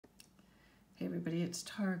Hey everybody, it's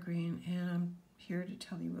Tara Green, and I'm here to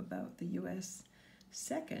tell you about the U.S.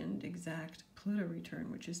 second exact Pluto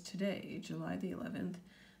return, which is today, July the 11th.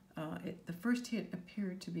 The first hit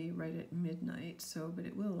appeared to be right at midnight, but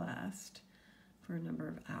it will last for a number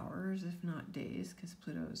of hours, if not days, because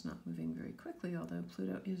Pluto is not moving very quickly, although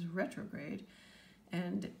Pluto is retrograde,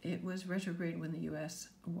 and it was retrograde when the U.S.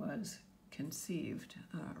 was conceived,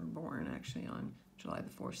 or born actually, on July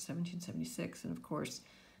the 4th, 1776, and of course,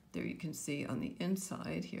 there you can see on the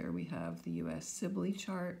inside here we have the U.S. Sibley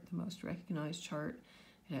chart, the most recognized chart.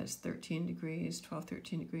 It has 13 degrees, 12,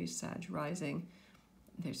 13 degrees, Sag rising.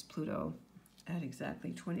 There's Pluto at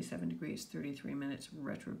exactly 27 degrees, 33 minutes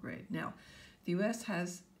retrograde. Now, the U.S.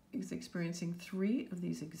 is experiencing 3 of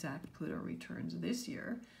these exact Pluto returns this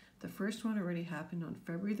year. The first one already happened on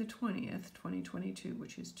February the 20th, 2022,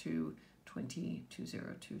 which is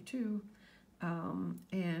 2/20/2022.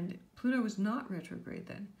 And Pluto was not retrograde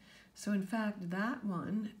then. So in fact, that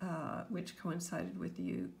one, which coincided with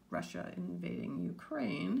Russia invading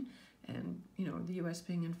Ukraine, and the U.S.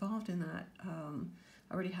 being involved in that,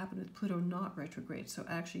 already happened with Pluto not retrograde. So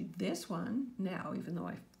actually, this one now, even though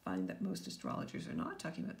I find that most astrologers are not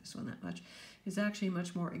talking about this one that much, is actually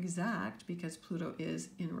much more exact because Pluto is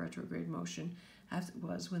in retrograde motion, as it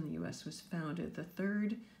was when the U.S. was founded. The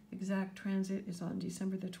third exact transit is on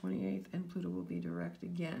December the 28th, and Pluto will be direct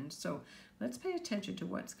again. So let's pay attention to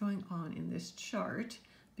what's going on in this chart,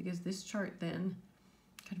 because this chart then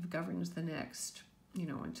kind of governs the next,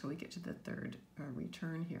 until we get to the third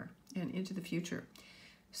return here and into the future.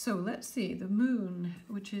 So let's see, the moon,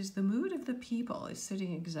 which is the mood of the people, is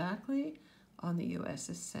sitting exactly on the U.S.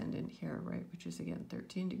 ascendant here, right, which is again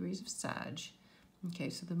 13 degrees of Sag. Okay,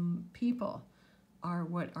 so the people are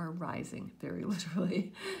what are rising, very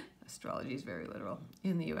literally. Astrology is very literal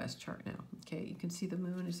in the U.S. chart now. Okay, you can see the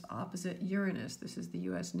moon is opposite Uranus. This is the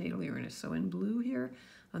U.S. natal Uranus. So in blue here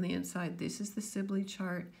on the inside, this is the Sibley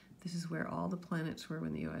chart. This is where all the planets were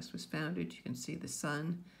when the U.S. was founded. You can see the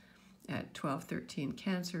sun at 12:13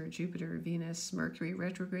 Cancer, Jupiter, Venus, Mercury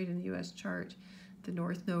retrograde in the U.S. chart. The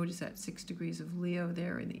North Node is at 6 degrees of Leo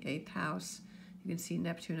there in the 8th house. You can see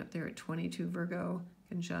Neptune up there at 22 Virgo,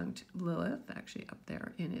 conjunct Lilith, actually up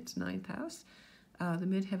there in its 9th house. The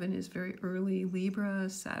midheaven is very early Libra.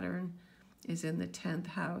 Saturn is in the 10th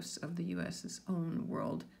house of the U.S.'s own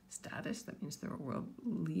world status. That means they're a world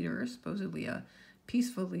leader, supposedly a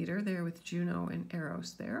peaceful leader there with Juno and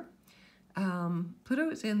Eros there. Pluto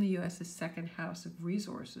is in the U.S.'s 2nd house of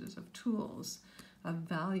resources, of tools, of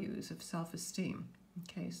values, of self-esteem.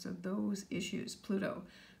 Okay, so those issues, Pluto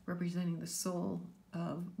representing the soul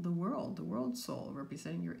of the world soul,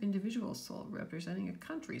 representing your individual soul, representing a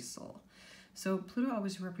country's soul. So Pluto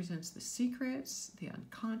always represents the secrets, the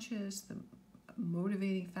unconscious, the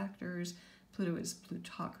motivating factors. Pluto is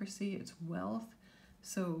plutocracy, it's wealth.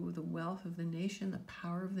 So the wealth of the nation, the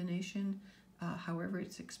power of the nation, however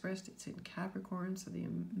it's expressed, it's in Capricorn, so the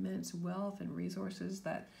immense wealth and resources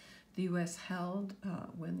that the U.S. held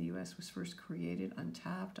when the U.S. was first created,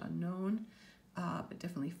 untapped, unknown, but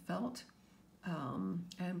definitely felt.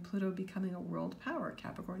 And Pluto becoming a world power.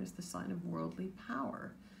 Capricorn is the sign of worldly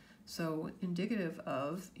power. So indicative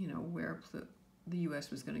of, where the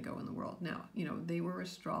U.S. was going to go in the world. Now, they were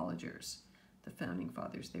astrologers, the founding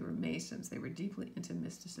fathers. They were Masons. They were deeply into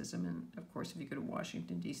mysticism. And, of course, if you go to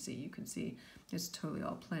Washington, D.C., you can see it's totally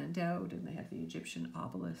all planned out, and they have the Egyptian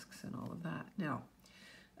obelisks and all of that. Now,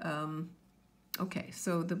 okay,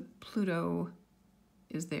 so the Pluto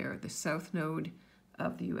is there. The south node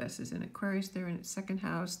of the U.S. is in Aquarius there in its 2nd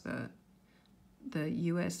house. The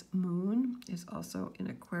U.S. moon is also in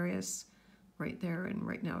Aquarius right there, and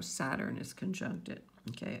right now Saturn is conjunct it,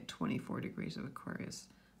 okay, at 24 degrees of Aquarius.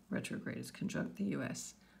 Retrograde is conjunct the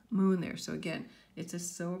U.S. moon there. So again, it's a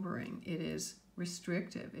sobering, it is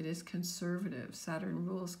restrictive, it is conservative. Saturn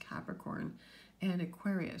rules Capricorn and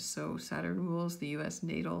Aquarius. So Saturn rules the U.S.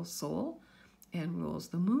 natal soul and rules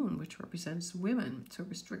the moon, which represents women. So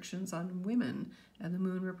restrictions on women, and the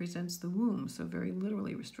moon represents the womb. So very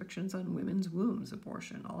literally restrictions on women's wombs,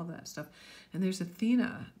 abortion, all of that stuff. And there's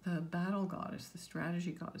Athena, the battle goddess, the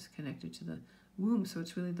strategy goddess, connected to the womb. So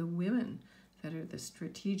it's really the women that are the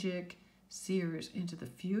strategic seers into the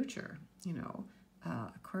future,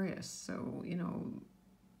 Aquarius. So,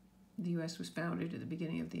 the U.S. was founded at the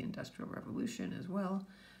beginning of the Industrial Revolution as well.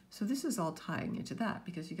 So this is all tying into that,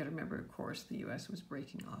 because you got to remember, of course, the U.S. was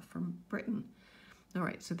breaking off from Britain. All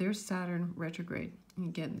right, so there's Saturn retrograde. And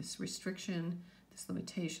again, this restriction, this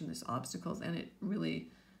limitation, this obstacles, and it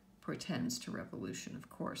really portends to revolution, of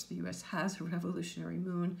course. The U.S. has a revolutionary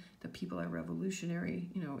moon. The people are revolutionary.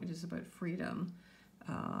 It is about freedom,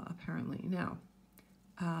 apparently. Now,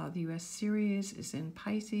 The U.S. Ceres is in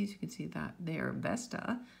Pisces. You can see that there.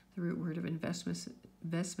 Vesta, the root word of investments,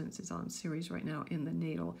 is on Ceres right now in the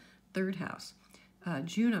natal third house.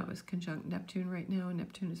 Juno is conjunct Neptune right now.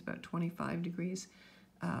 Neptune is about 25 degrees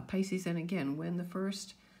Pisces. And again, when the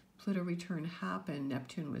first Pluto return happened,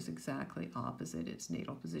 Neptune was exactly opposite its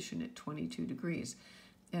natal position at 22 degrees.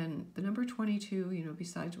 And the number 22,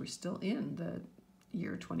 besides we're still in the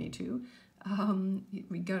year 22,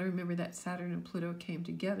 we got to remember that Saturn and Pluto came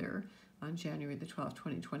together on January the 12th,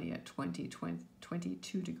 2020 at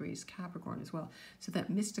 22 degrees Capricorn as well. So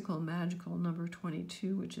that mystical, magical number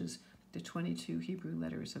 22, which is the 22 Hebrew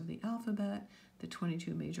letters of the alphabet, the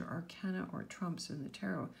 22 major arcana or trumps in the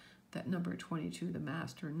tarot, that number 22, the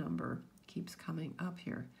master number, keeps coming up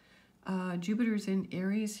here. Jupiter's in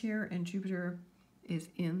Aries here, and Jupiter is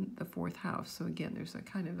in the fourth house. So again, there's a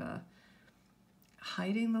kind of a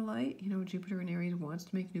hiding the light. Jupiter in Aries wants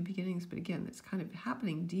to make new beginnings, but again, it's kind of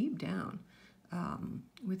happening deep down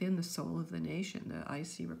within the soul of the nation. The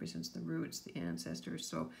IC represents the roots, the ancestors,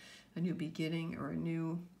 so a new beginning or a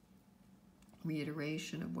new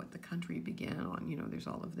reiteration of what the country began on. There's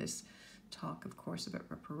all of this talk, of course, about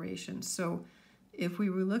reparations. So if we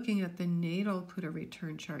were looking at the natal Pluto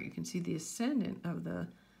return chart, you can see the ascendant of the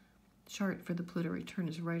chart for the Pluto return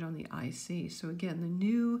is right on the IC. So again, the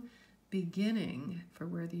new beginning for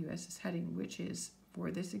where the U.S. is heading, which is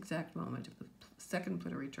for this exact moment of the second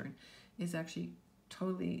Pluto return, is actually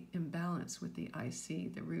totally imbalanced with the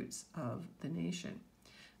IC, the roots of the nation.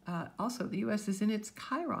 Also, the U.S. is in its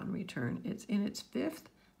Chiron return. It's in its fifth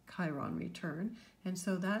Chiron return. And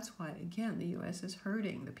so that's why, again, the U.S. is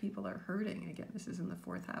hurting. The people are hurting. Again, this is in the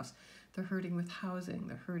fourth house. They're hurting with housing.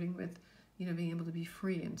 They're hurting with, being able to be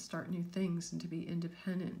free and start new things and to be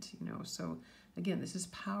independent, So, again, this is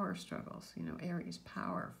power struggles, Aries,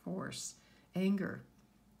 power, force, anger.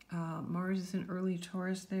 Mars is in early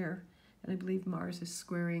Taurus there. And I believe Mars is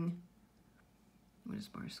squaring, what is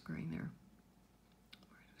Mars squaring there?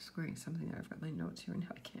 Squaring something there. I've got my notes here and now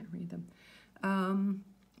I can't read them.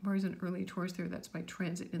 Mars in early Taurus there, that's by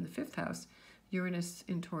transit in the fifth house. Uranus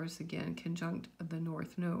in Taurus again, conjunct the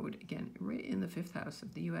North Node, again, right in the fifth house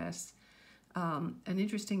of the U.S. An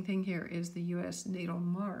interesting thing here is the U.S. natal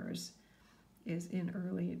Mars is in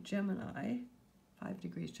early Gemini, 5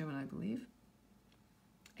 degrees Gemini, I believe.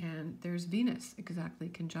 And there's Venus exactly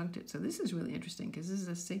conjunct it. So this is really interesting because this is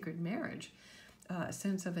a sacred marriage, a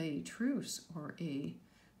sense of a truce or a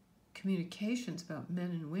communications about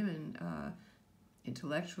men and women,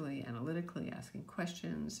 intellectually, analytically, asking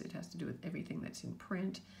questions. It has to do with everything that's in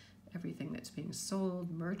print, everything that's being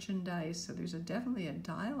sold, merchandise. So there's definitely a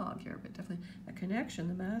dialogue here, but definitely a connection.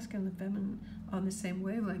 The masculine and the feminine on the same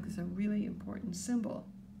wavelength is a really important symbol.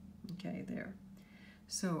 Okay, there.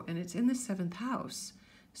 So, and it's in the seventh house.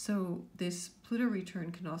 So this Pluto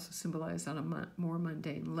return can also symbolize on a more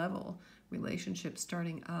mundane level, relationships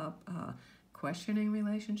starting up, questioning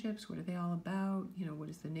relationships. What are they all about? What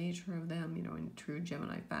is the nature of them? In true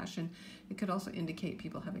Gemini fashion. It could also indicate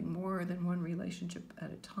people having more than one relationship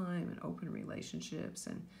at a time and open relationships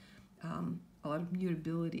and a lot of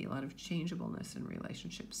mutability, a lot of changeableness in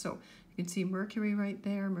relationships. So you can see Mercury right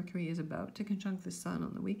there. Mercury is about to conjunct the Sun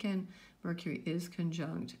on the weekend. Mercury is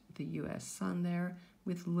conjunct the U.S. Sun there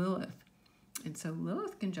with Lilith. And so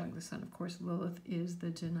Lilith conjunct the Sun. Of course, Lilith is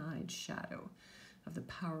the denied shadow of the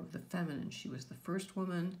power of the feminine. She was the first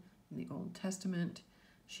woman in the Old Testament.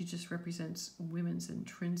 She just represents women's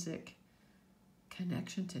intrinsic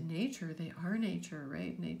connection to nature. They are nature,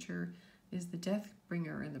 right? Nature is the death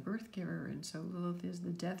bringer and the birth giver, and so Lilith is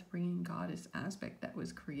the death bringing goddess aspect that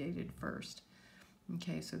was created first.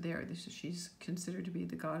 Okay, so she's considered to be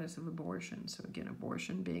the goddess of abortion. So again,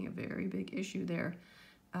 abortion being a very big issue there,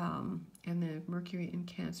 and the Mercury in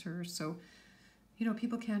Cancer. So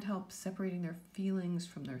people can't help separating their feelings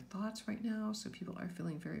from their thoughts right now. So people are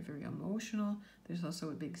feeling very, very emotional. There's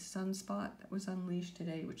also a big sunspot that was unleashed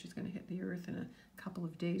today, which is going to hit the Earth in a couple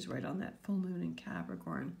of days, right on that full moon in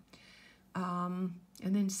Capricorn.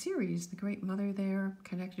 And then Ceres, the great mother there,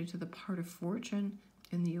 connected to the part of fortune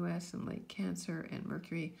in the U.S. and like Cancer and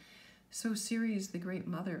Mercury. So Ceres, the great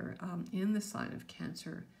mother, in the sign of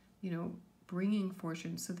Cancer, bringing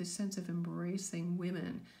fortune. So this sense of embracing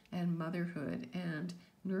women and motherhood and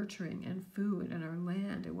nurturing and food and our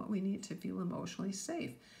land and what we need to feel emotionally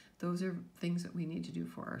safe. Those are things that we need to do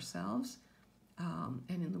for ourselves and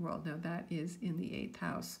in the world. Now that is in the 8th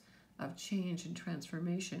house of change and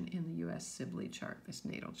transformation in the U.S. Sibley chart, this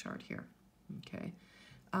natal chart here. Okay,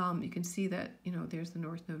 you can see that, there's the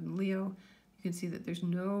North Node in Leo. You can see that there's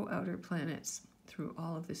no outer planets through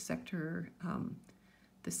all of this sector.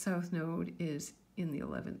 The South Node is in the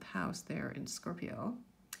 11th house there in Scorpio.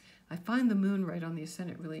 I find the moon right on the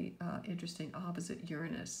ascendant really interesting, opposite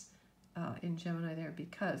Uranus in Gemini there,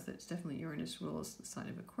 because that's definitely Uranus rules the sign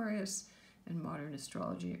of Aquarius. In modern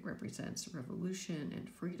astrology, it represents revolution and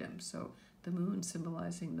freedom. So the moon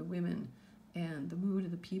symbolizing the women, and the mood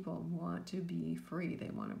of the people want to be free. They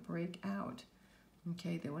want to break out.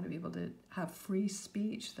 Okay, they want to be able to have free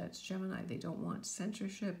speech. That's Gemini. They don't want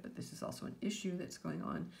censorship, but this is also an issue that's going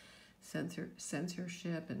on.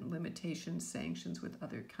 Censorship and limitations, sanctions with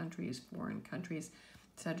other countries, foreign countries.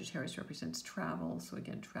 Sagittarius represents travel. So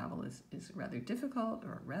again, travel is rather difficult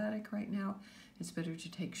or erratic right now. It's better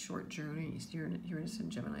to take short journeys. Uranus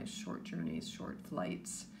and Gemini, short journeys, short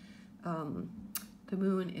flights. The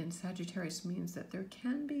moon in Sagittarius means that there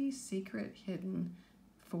can be secret, hidden,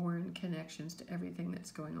 foreign connections to everything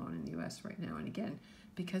that's going on in the U.S. right now. And again,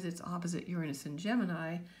 because it's opposite Uranus and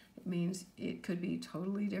Gemini, it means it could be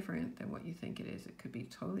totally different than what you think it is. It could be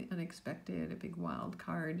totally unexpected, a big wild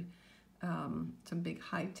card, some big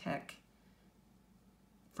high-tech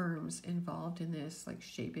firms involved in this, like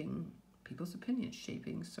shaping people's opinions,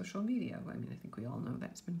 shaping social media. I mean, I think we all know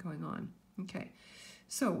that's been going on. Okay,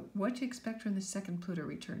 so what to expect from the second Pluto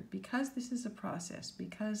return? Because this is a process,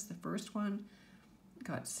 because the first one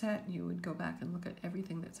got set, you would go back and look at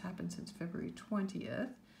everything that's happened since February 20th.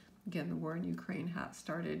 Again, the war in Ukraine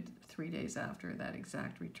started 3 days after that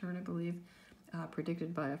exact return, I believe,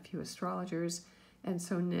 predicted by a few astrologers. And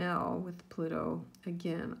so now with Pluto,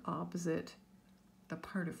 again, opposite the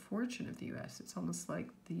part of fortune of the U.S., it's almost like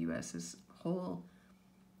the U.S.'s whole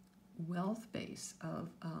wealth base of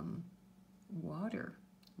water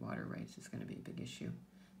rights is going to be a big issue.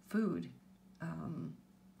 Food,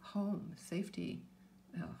 home, safety,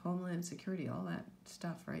 homeland security, all that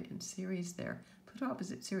stuff, right? And Ceres there. Pluto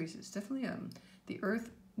opposite Ceres, it's definitely, the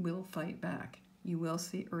Earth will fight back. You will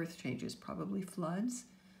see Earth changes, probably floods,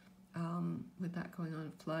 with that going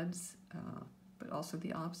on, floods, but also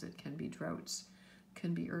the opposite can be droughts,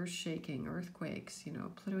 can be earth shaking, earthquakes. You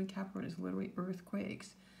know, Pluto in Capricorn is literally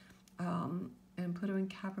earthquakes. And Pluto in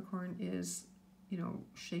Capricorn is, you know,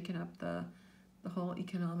 shaking up the whole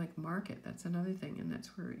economic market. That's another thing, and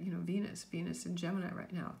that's where, you know, Venus in Gemini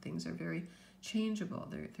right now, things are very changeable.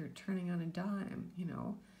 They're turning on a dime, you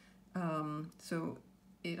know. So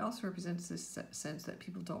it also represents this sense that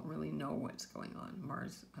people don't really know what's going on.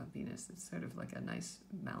 Mars, Venus, it's sort of like a nice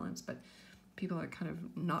balance, but people are kind of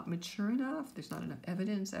not mature enough. There's not enough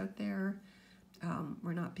evidence out there.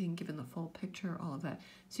 We're not being given the full picture, all of that.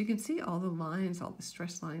 So you can see all the lines, all the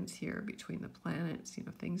stress lines here between the planets. You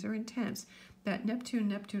know, things are intense. That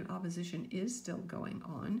Neptune opposition is still going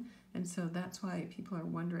on. And so that's why people are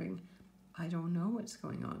wondering, I don't know what's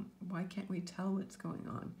going on. Why can't we tell what's going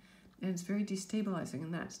on? And it's very destabilizing,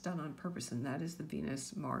 and that's done on purpose. And that is the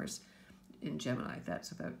Venus-Mars in Gemini.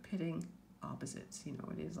 That's about pitting opposites. You know,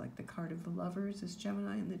 it is like the card of the Lovers is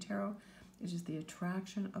Gemini in the tarot. It is the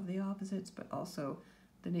attraction of the opposites, but also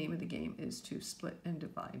the name of the game is to split and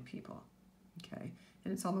divide people. Okay,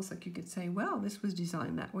 and it's almost like you could say, well, this was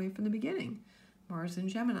designed that way from the beginning. Mars and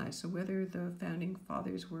Gemini. So whether the founding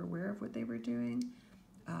fathers were aware of what they were doing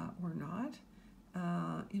or not,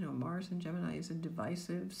 you know, Mars and Gemini is a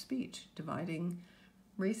divisive speech, dividing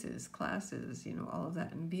races, classes, you know, all of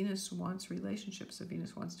that. And Venus wants relationships, so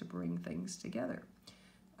Venus wants to bring things together.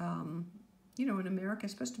 You know, in America,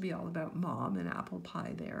 it's supposed to be all about mom and apple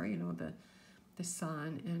pie there, you know, the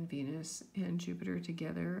Sun and Venus and Jupiter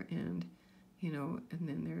together, and, you know, and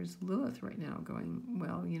then there's Lilith right now going,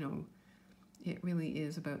 well, you know, it really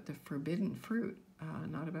is about the forbidden fruit,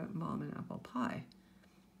 not about mom and apple pie.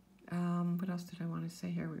 What else did I want to say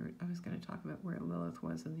here? I was going to talk about where Lilith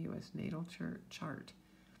was in the U.S. natal chart.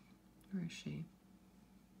 Where is she?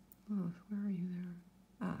 Lilith, where are you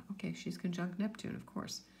there? Okay, she's conjunct Neptune, of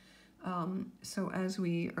course. So as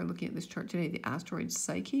we are looking at this chart today, the asteroid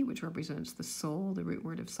Psyche, which represents the soul, the root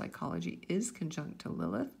word of psychology, is conjunct to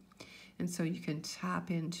Lilith. And so you can tap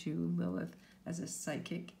into Lilith as a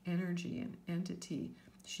psychic energy and entity.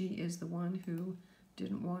 She is the one who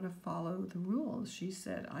didn't want to follow the rules. She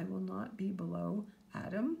said, I will not be below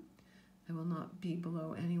Adam. I will not be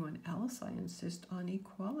below anyone else. I insist on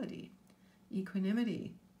equality,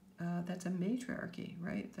 equanimity. That's a matriarchy,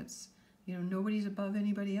 right? That's, you know, nobody's above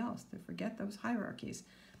anybody else. They forget those hierarchies.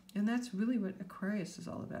 And that's really what Aquarius is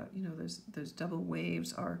all about. You know, those double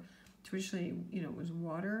waves are traditionally, you know, it was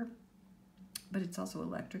water, but it's also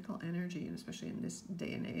electrical energy, and especially in this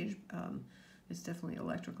day and age, it's definitely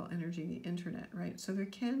electrical energy, the internet, right? So there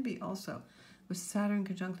can be also, with Saturn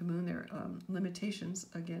conjunct the moon, there are limitations,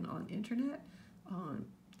 again, on internet, on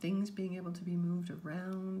things being able to be moved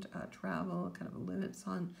around, travel, kind of limits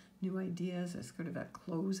on new ideas, a sort of a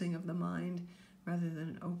closing of the mind rather than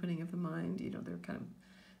an opening of the mind. You know,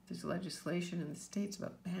 there's legislation in the States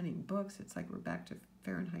about banning books. It's like we're back to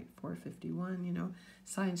Fahrenheit 451, you know.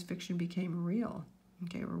 Science fiction became real,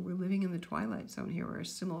 okay? Or we're living in the twilight zone here, or a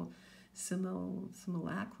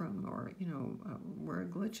simulacrum, or, you know, we're a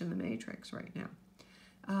glitch in the matrix right now.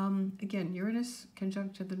 Again, Uranus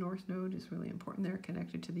conjunct to the North Node is really important there,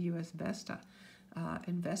 connected to the U.S. Vesta.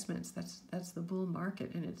 Investments, that's the bull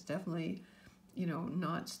market, and it's definitely, you know,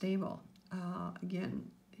 not stable. Again,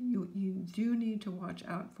 you do need to watch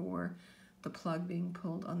out for the plug being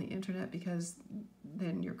pulled on the internet, because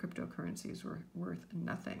then your cryptocurrencies were worth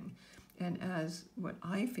nothing. And as what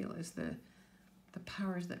I feel is the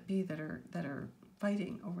powers that be that are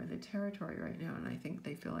fighting over the territory right now, and I think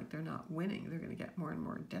they feel like they're not winning. They're going to get more and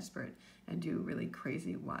more desperate and do really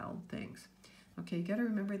crazy, wild things. Okay, you got to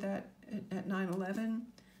remember that at 9/11,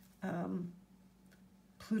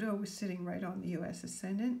 Pluto was sitting right on the U.S.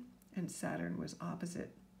 ascendant, and Saturn was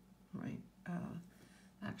opposite, right?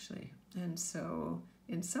 Actually, and so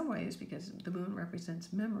in some ways, because the moon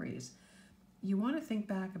represents memories, you want to think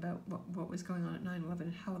back about what was going on at 9/11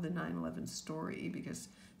 and how the 9/11 story, because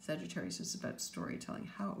Sagittarius is about storytelling,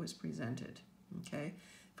 how it was presented, okay?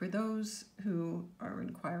 For those who are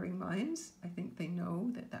inquiring minds, I think they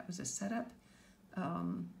know that that was a setup.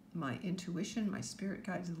 My intuition, my spirit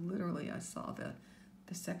guides, literally, I saw the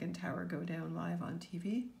second tower go down live on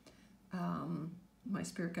TV. My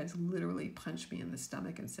spirit guides literally punched me in the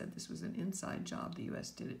stomach and said this was an inside job. The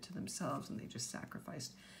U.S. did it to themselves, and they just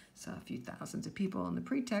sacrificed a few thousands of people on the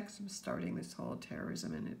pretext of starting this whole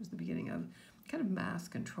terrorism, and it was the beginning of kind of mass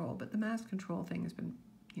control. But the mass control thing has been,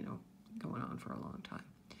 you know, going on for a long time.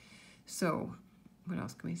 So what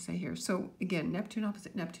else can we say here? So again, Neptune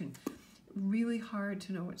opposite Neptune. Really hard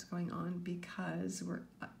to know what's going on because we're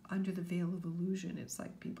under the veil of illusion. It's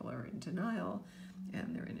like people are in denial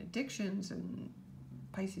and they're in addictions, and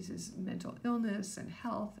Pisces is mental illness and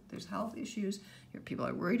health. There's health issues. People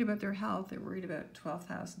are worried about their health. They're worried about 12th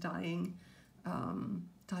house dying,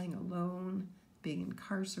 dying alone, being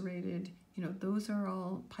incarcerated. You know, those are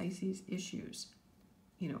all Pisces issues.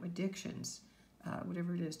 You know, addictions,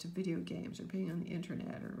 whatever it is, to video games or being on the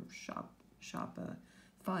internet or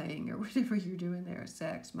shopifying or whatever you're doing there.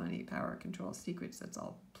 Sex, money, power, control, secrets. That's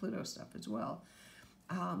all Pluto stuff as well.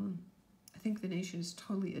 I think the nation is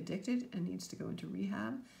totally addicted and needs to go into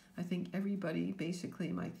rehab. I think everybody,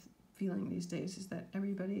 basically, my feeling these days is that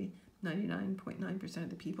everybody, 99.9% of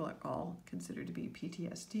the people, are all considered to be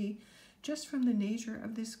PTSD, just from the nature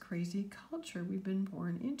of this crazy culture we've been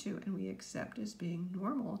born into and we accept as being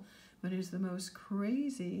normal, when it is the most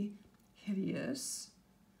crazy, hideous,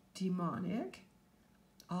 demonic,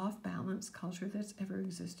 off-balance culture that's ever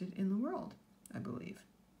existed in the world, I believe.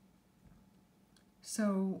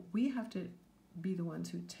 So we have to be the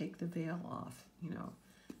ones who take the veil off, you know,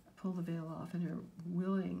 pull the veil off, and are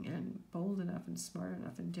willing and bold enough and smart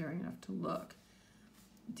enough and daring enough to look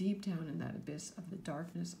deep down in that abyss of the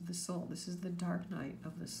darkness of the soul. This is the dark night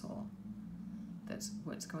of the soul. That's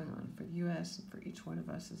what's going on for the U.S. and for each one of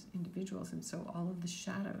us as individuals. And so all of the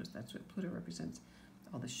shadows, that's what Pluto represents.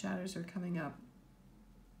 All the shadows are coming up.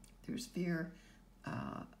 There's fear.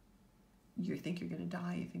 You think you're going to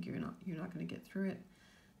die. You think you're not going to get through it.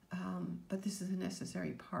 But this is a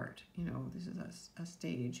necessary part. You know, this is a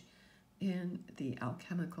stage in the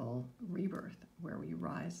alchemical rebirth where we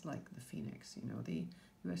rise like the phoenix. You know, the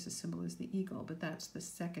U.S.'s symbol is the eagle, but that's the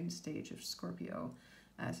second stage of Scorpio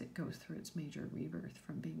as it goes through its major rebirth,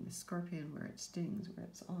 from being the scorpion where it stings, where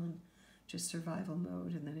it's on just survival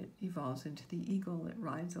mode, and then it evolves into the eagle. It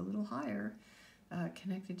rides a little higher,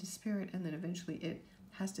 connected to spirit, and then eventually it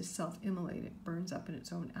has to self-immolate. It burns up in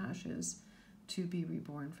its own ashes to be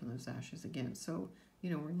reborn from those ashes again. So,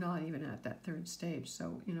 you know, we're not even at that third stage.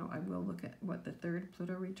 So, you know, I will look at what the third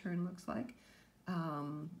Pluto return looks like.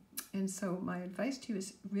 And so my advice to you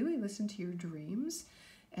is really listen to your dreams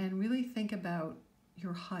and really think about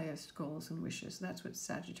your highest goals and wishes. That's what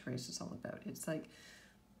Sagittarius is all about. It's like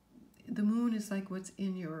the moon is like what's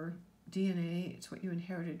in your DNA. It's what you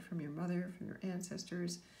inherited from your mother, from your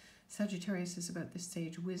ancestors. Sagittarius is about the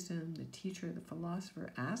sage wisdom, the teacher, the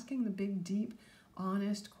philosopher, asking the big, deep,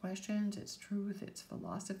 honest questions. It's truth, it's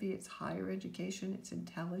philosophy, it's higher education, it's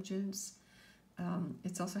intelligence.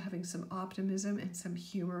 It's also having some optimism and some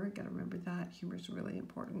humor. Got to remember that. Humor is really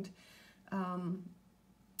important.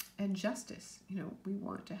 And justice. You know, we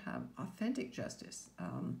want to have authentic justice,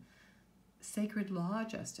 sacred law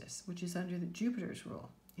justice, which is under the Jupiter's rule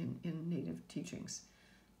in native teachings,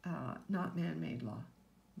 not man-made law.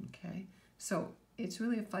 Okay, so it's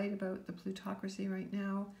really a fight about the plutocracy right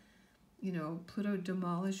now. You know, Pluto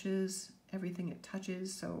demolishes everything it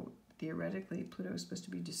touches, so theoretically Pluto is supposed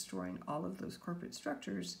to be destroying all of those corporate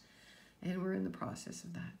structures, and we're in the process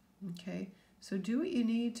of that. Okay, so do what you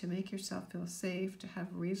need to make yourself feel safe, to have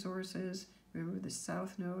resources. Remember, the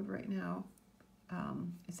South Node right now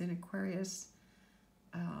is in Aquarius.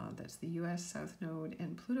 That's the US South Node,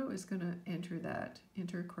 and Pluto is going to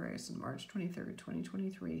enter Aquarius on March 23rd,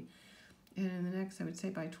 2023. And in the next, I would say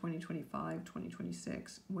by 2025,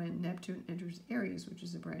 2026, when Neptune enters Aries, which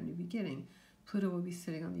is a brand new beginning, Pluto will be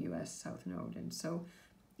sitting on the US South Node. And so,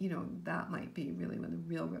 you know, that might be really when the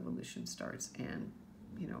real revolution starts, and,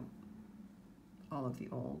 you know, all of the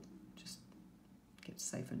old just gets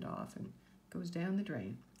siphoned off and goes down the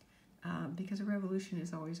drain. Because a revolution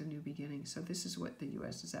is always a new beginning. So this is what the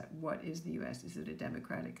U.S. is at. What is the U.S.? Is it a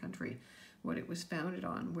democratic country? What it was founded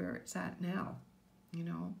on, where it's at now, you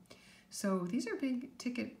know? So these are big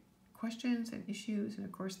ticket questions and issues. And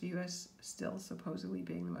of course, the U.S. still supposedly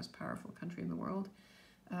being the most powerful country in the world.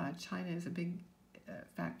 China is a big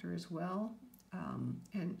factor as well.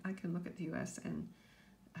 And I can look at the U.S. and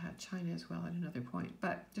China as well at another point.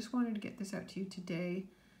 But just wanted to get this out to you today.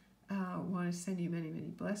 Want to send you many,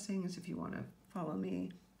 many blessings. If you want to follow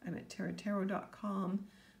me, I'm at tarottarot.com.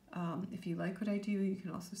 If you like what I do, you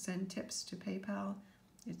can also send tips to PayPal.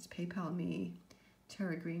 It's PayPal me,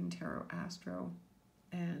 Tarot Green, Tarot Astro,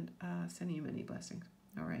 and sending you many blessings.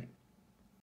 All right.